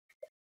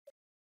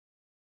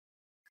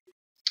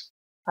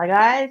Hi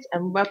guys,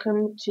 and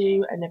welcome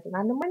to another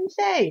Random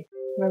Wednesday,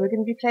 where we're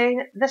going to be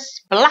playing the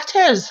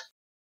Splatters.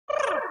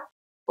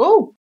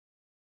 Oh,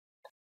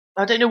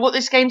 I don't know what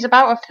this game's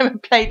about. I've never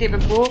played it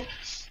before.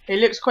 It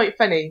looks quite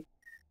funny.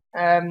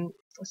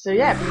 So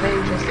yeah, it'll be very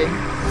interesting.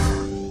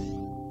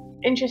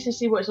 Interesting to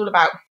see what it's all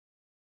about.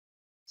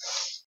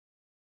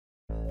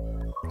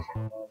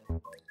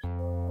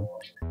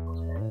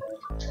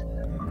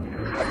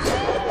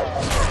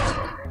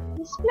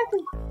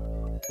 Splatters.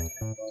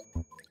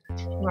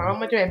 Right, what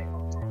am I doing?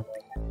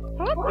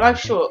 Life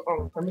short.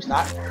 Oh, I missed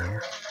that.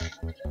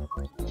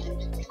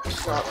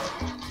 Stop.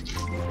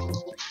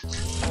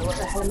 What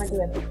the hell am I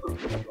doing?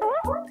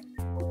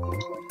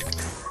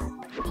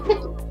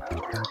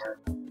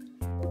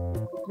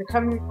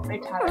 Become a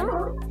talent.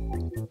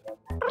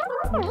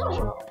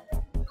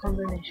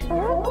 Combination.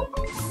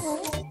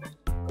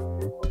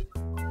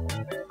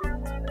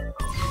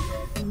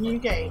 New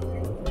game.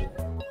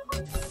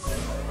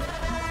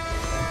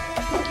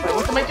 Wait,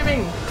 what am I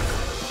doing?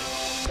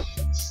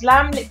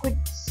 Slam liquid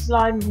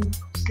slime.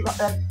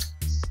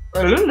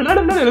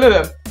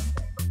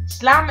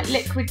 Slam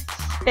liquid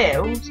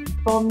spills,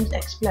 bombs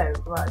explode.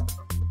 Right.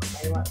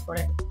 Okay, right, got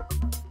it.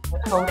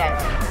 Hold it.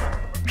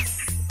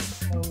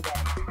 Hold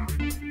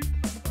it.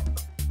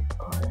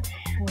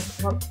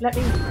 Well, let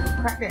me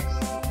crack this.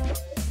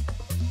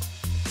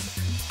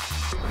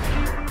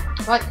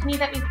 Right, can you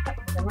let me crack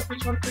this?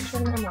 Which one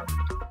am I?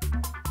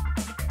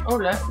 Oh,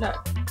 look.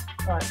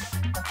 Right,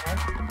 okay.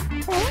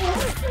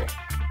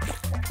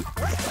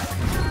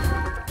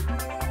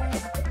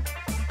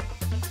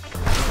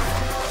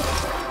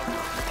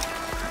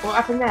 What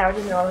happened there? I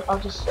don't know. I'll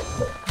just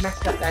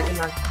messed up there,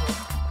 didn't I?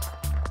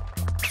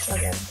 Try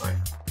again, right.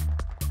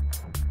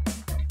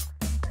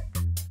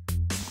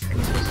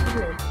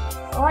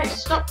 Alright,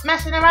 stop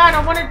messing around.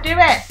 I want to do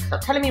it.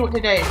 Stop telling me what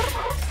to do.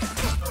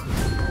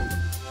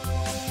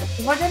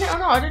 Have I done it or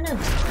not? I don't know.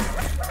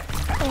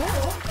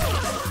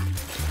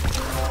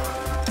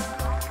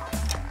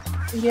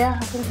 Yeah,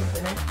 I think I've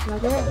done it. Can I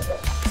do it?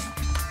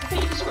 I think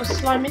you just got to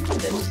slime into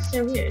them. It's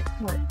so weird.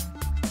 Right.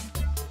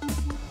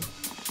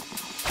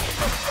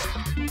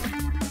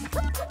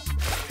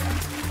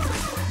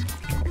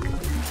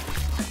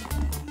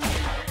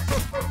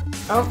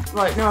 Oh,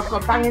 right, no, I've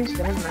got to bang into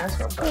them, haven't I? That's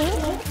what I've got to do.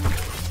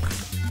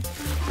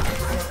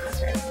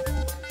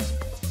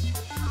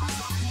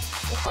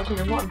 I don't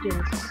know what I'm doing,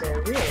 this is so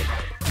weird.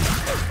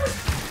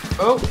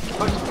 Oh,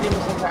 I just blew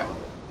myself out.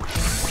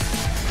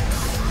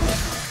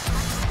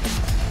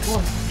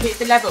 Oh, hit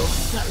the level.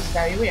 That was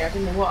very weird, I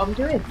don't know what I'm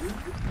doing.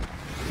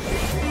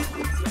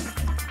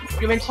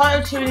 You're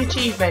entitled to an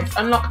achievement.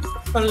 Unlock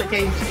full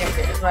game to get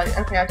it. Right,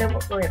 okay, I don't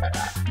want to worry about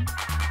that.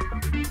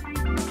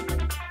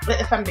 Let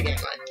the fun begin,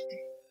 right?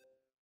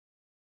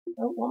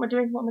 Oh, what am I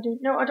doing? What am I doing?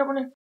 No, I don't want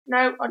to. No,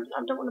 I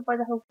don't want to buy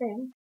the whole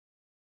thing.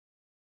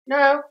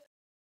 No.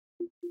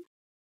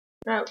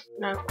 No,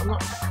 I'm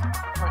not.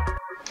 Right.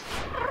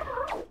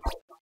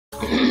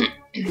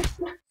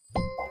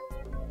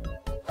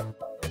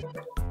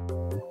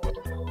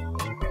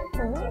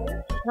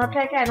 Can I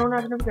play again or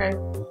not? Another go?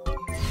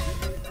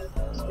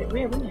 It's a bit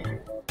weird, isn't it?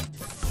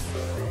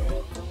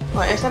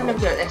 Right, let's have another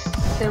go at this.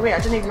 It's so weird.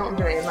 I don't even know what I'm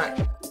doing. Right.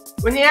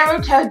 When the arrow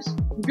turns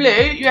blue,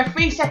 you have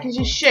 3 seconds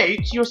to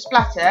shoot your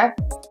splatter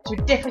to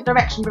a different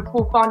direction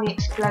before finally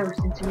explodes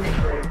into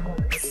liquid.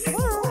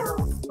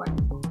 Right.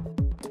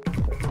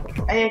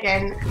 A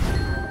again.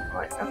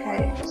 Right,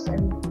 okay. So,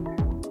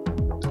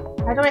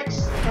 how do I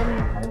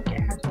extend? I don't get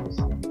how to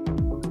extend.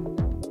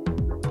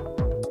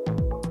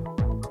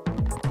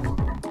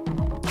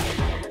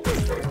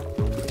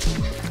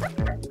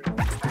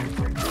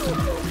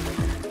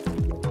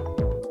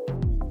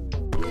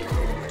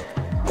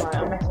 Right,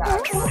 I'll mess that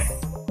up.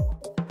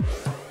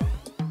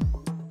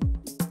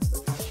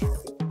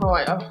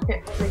 Alright, I'll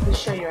quickly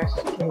show you how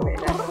to clear it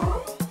then.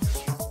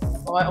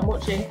 Alright, I'm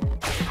watching.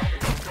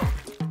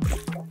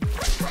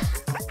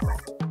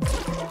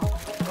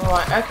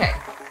 Alright, okay.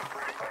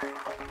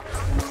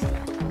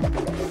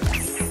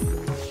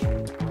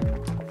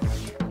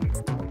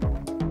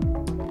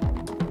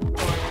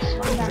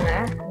 Alright, down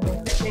there.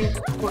 See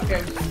what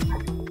goes.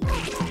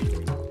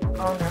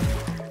 Oh no.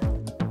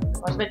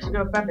 I was meant to go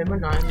above him,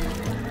 wasn't I?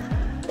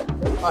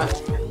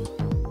 Alright.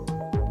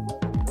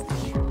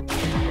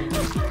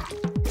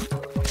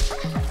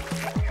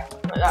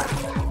 That.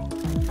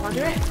 Can I do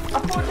it? I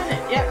thought I'd done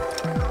it, yep.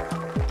 Oh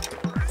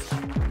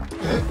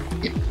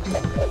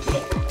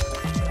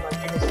my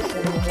goodness, there's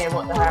something in here,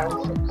 what the hell?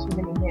 There's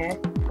something in here.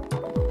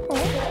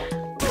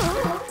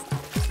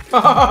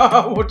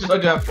 What did I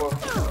do that for?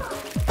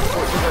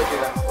 What did I do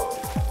that for?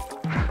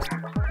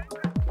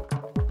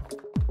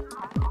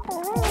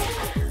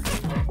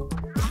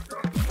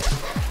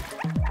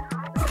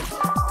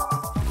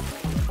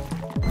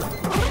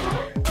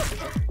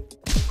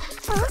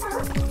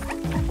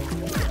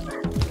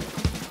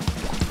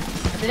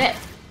 Did it?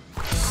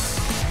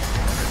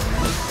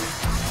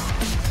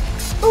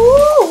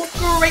 Ooh,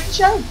 great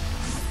show!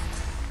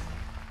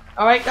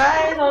 Alright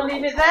guys, I'll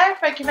leave it there.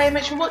 Thank you very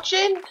much for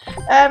watching.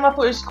 I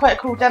thought it was quite a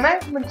cool demo,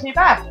 wasn't too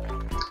bad.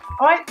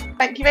 Alright,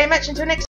 thank you very much. Until next